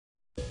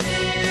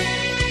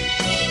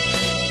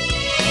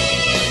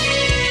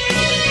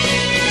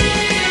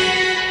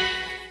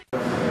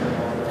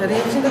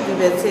Arranging the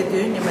debate said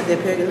you may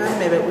depend on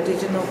maybe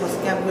original was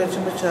Cambridge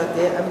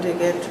Maturity,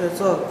 American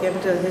Trezo,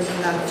 Capital Hill,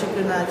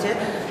 Chipunaje,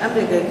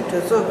 American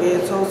Trezo,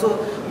 it's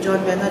also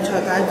John Boehner,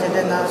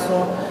 and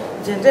also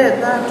Gender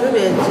to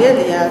be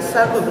Jelia,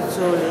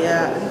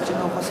 Sakubutolia,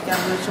 original was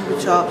Cambridge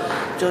Mature,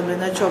 John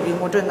Boehner Chogi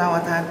Motor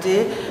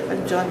Nawatante,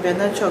 and John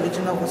Boehner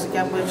Chogino was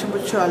Cambridge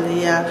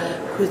Maturia,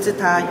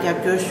 Quizita,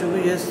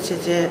 Gabgoshu,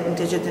 Cheche, and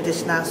Digital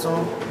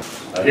Nason.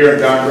 Here in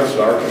Congress,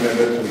 our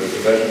commitment to the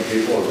Tibetan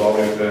people has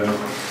always been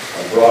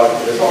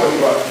it's always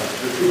brought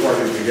the two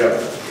parties together.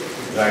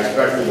 And I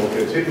expect it will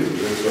continue to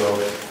do so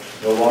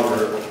no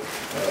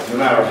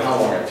matter how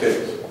long it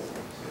takes.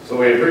 So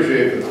we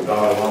appreciate that the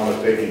Dalai Lama is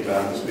taking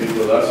time to speak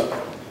with us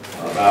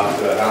about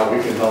how we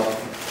can help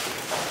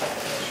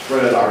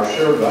spread our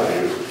shared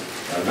values,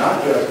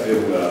 not just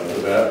in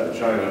Tibet and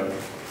China,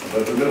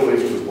 but the Middle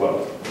East as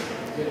well.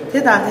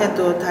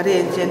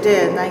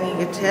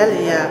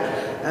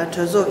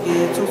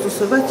 Tozoki,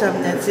 Tosusubacham,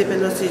 Nancy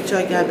Pelosi,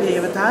 Choga,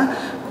 Payavata,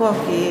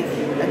 Konki,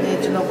 and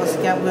National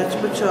Coscam, which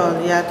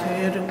Puchol,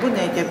 Yatu,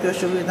 Bune,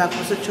 Capushu,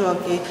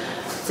 Nakusachoki,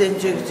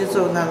 Zenjuk,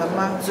 Jizona,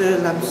 Manzu,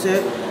 Lamsu,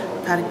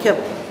 Tarkep,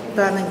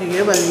 Banning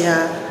Yubalia,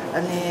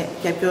 and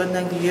Capion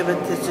and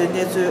Yubat,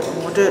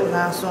 Modern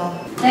Nason.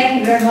 Thank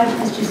you very much,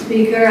 Mr.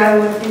 Speaker. I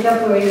will pick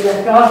up where you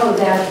left off with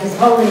that, His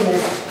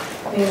Holiness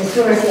being a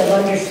source of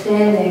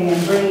understanding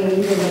and bringing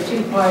even the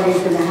two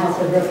parties in the House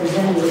of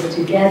Representatives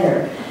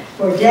together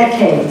for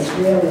decades,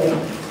 really.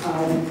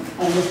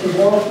 Mr.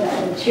 Wolf,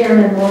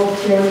 Chairman Wolf,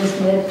 Chairman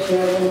Smith,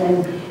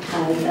 Chairman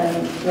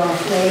Ross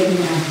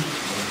Layton,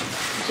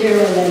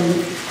 Chairman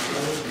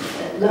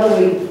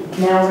Lowy,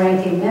 now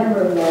ranking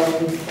member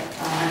Lowy,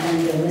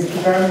 and Mr.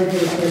 Boehner, who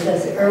was with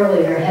us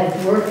earlier,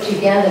 have worked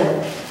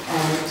together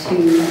to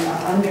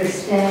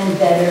understand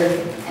better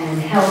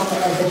and help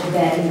the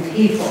Tibetan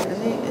people.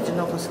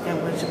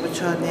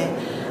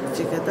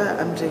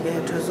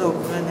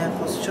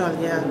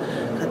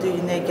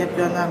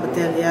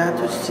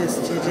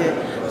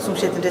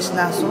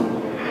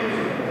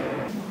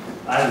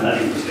 I have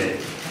nothing to say.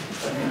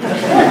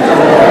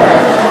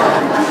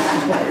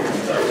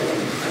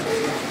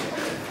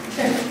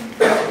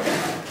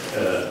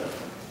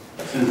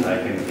 Since I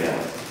came here,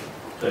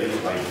 so it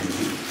is my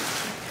duty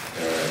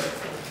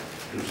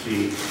to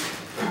see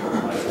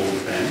my old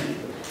friend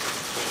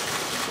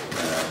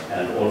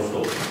and also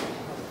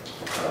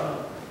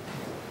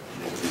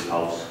this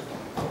house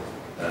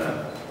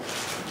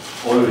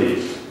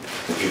always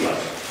give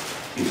us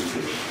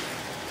inspiration.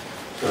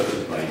 So it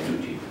is my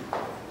duty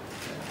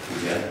to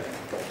get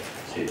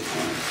sit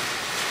down.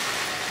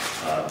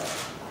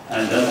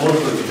 And then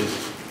also it is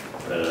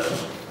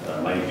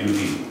my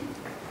duty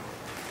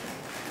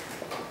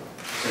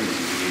to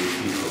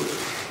people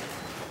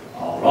a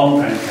long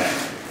time.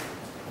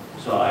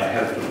 So I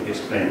have to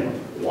explain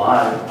why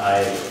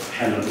I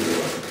handle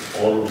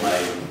all my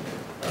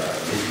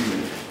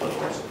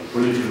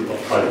political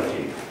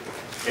authority.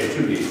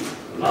 Actually,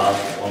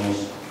 last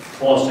almost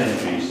 4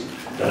 centuries,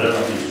 the Dalai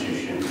Lama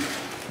institution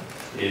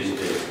is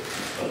the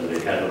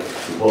head of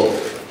both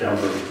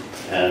temple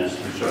and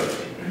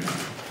spirituality.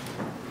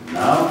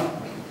 Now,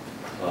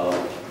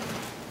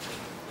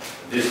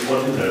 this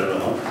 40th Dalai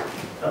Lama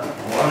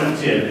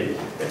voluntarily,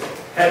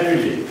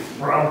 happily,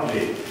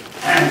 proudly,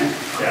 and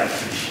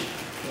selfishly.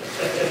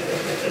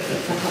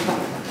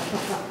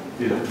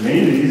 The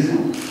main reason,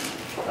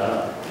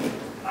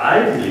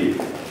 I believe,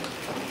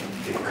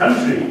 the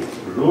country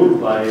ruled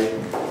by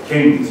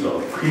kings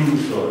or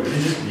queens or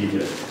religious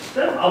leaders,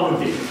 they're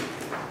outdated.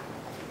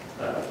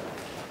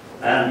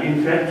 And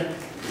in fact,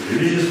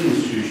 religious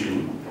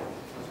institution,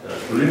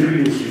 political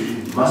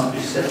institution must be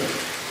separate.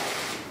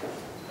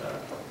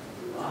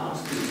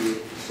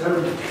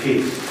 Several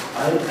decades, I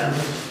am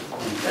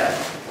on that.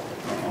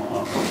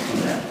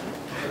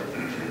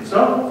 So,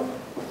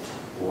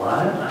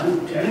 while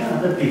I'm telling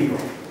other people,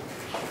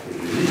 the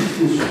religious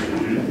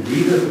institution,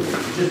 leaders,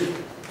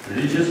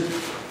 religious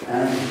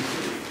and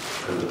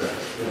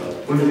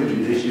political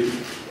leadership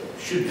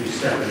should be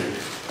separate.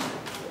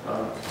 I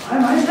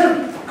myself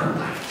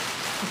combine.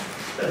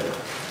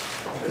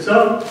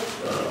 So,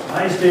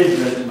 my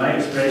statement, my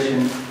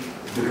expression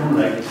become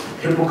like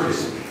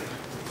hypocrisy.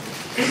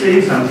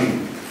 Saying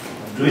something,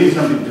 doing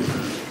something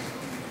different.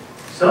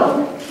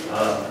 So,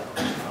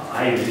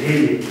 I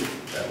really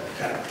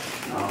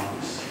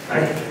I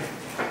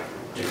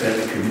declare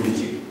the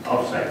community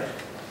outside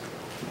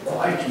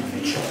quite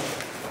mature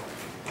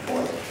for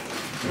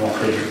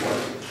democratic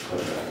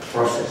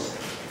process.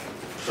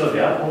 So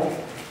therefore,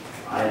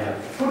 I have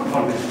full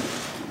confidence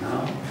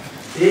now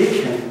they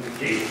can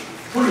take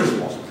full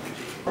responsibility.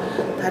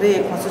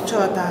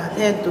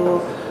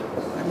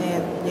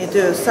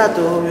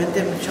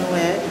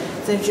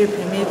 Zenju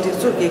Pimi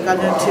Dizuki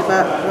Galun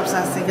Tiba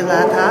Robsan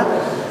Singilata,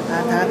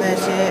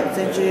 Tanashi,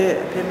 Zenju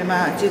Pimima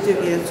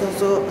Jituki,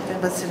 Soso,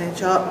 Tembasilin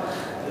Chop,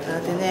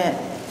 Dine,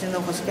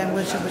 General Coscam,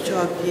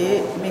 Chibuchoki,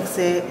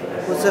 Mixe,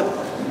 Wuzup,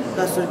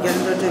 가서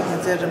견도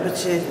되게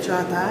붙이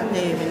쳐다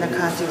내미나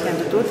같이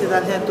견도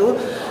대단해도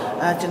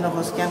진호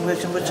호스캔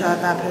좀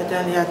쳐다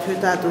패턴이야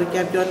투다도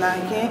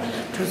갭교나게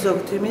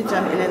조속 팀이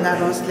참 일레나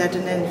로스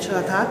레트넨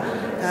쳐다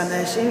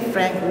다나시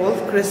프랭크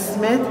wolf 크리스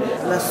스미트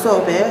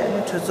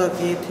라소베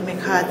조속이 팀이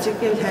같이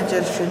길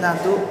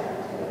주나도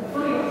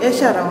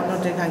에샤랑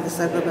노트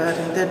강기사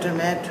그바른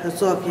데드메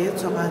조속이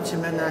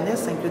조만치면 안에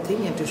생규티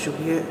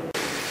인투슈기에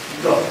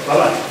So,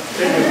 bye-bye.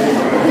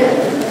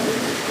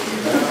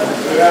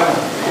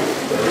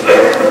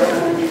 Thank you.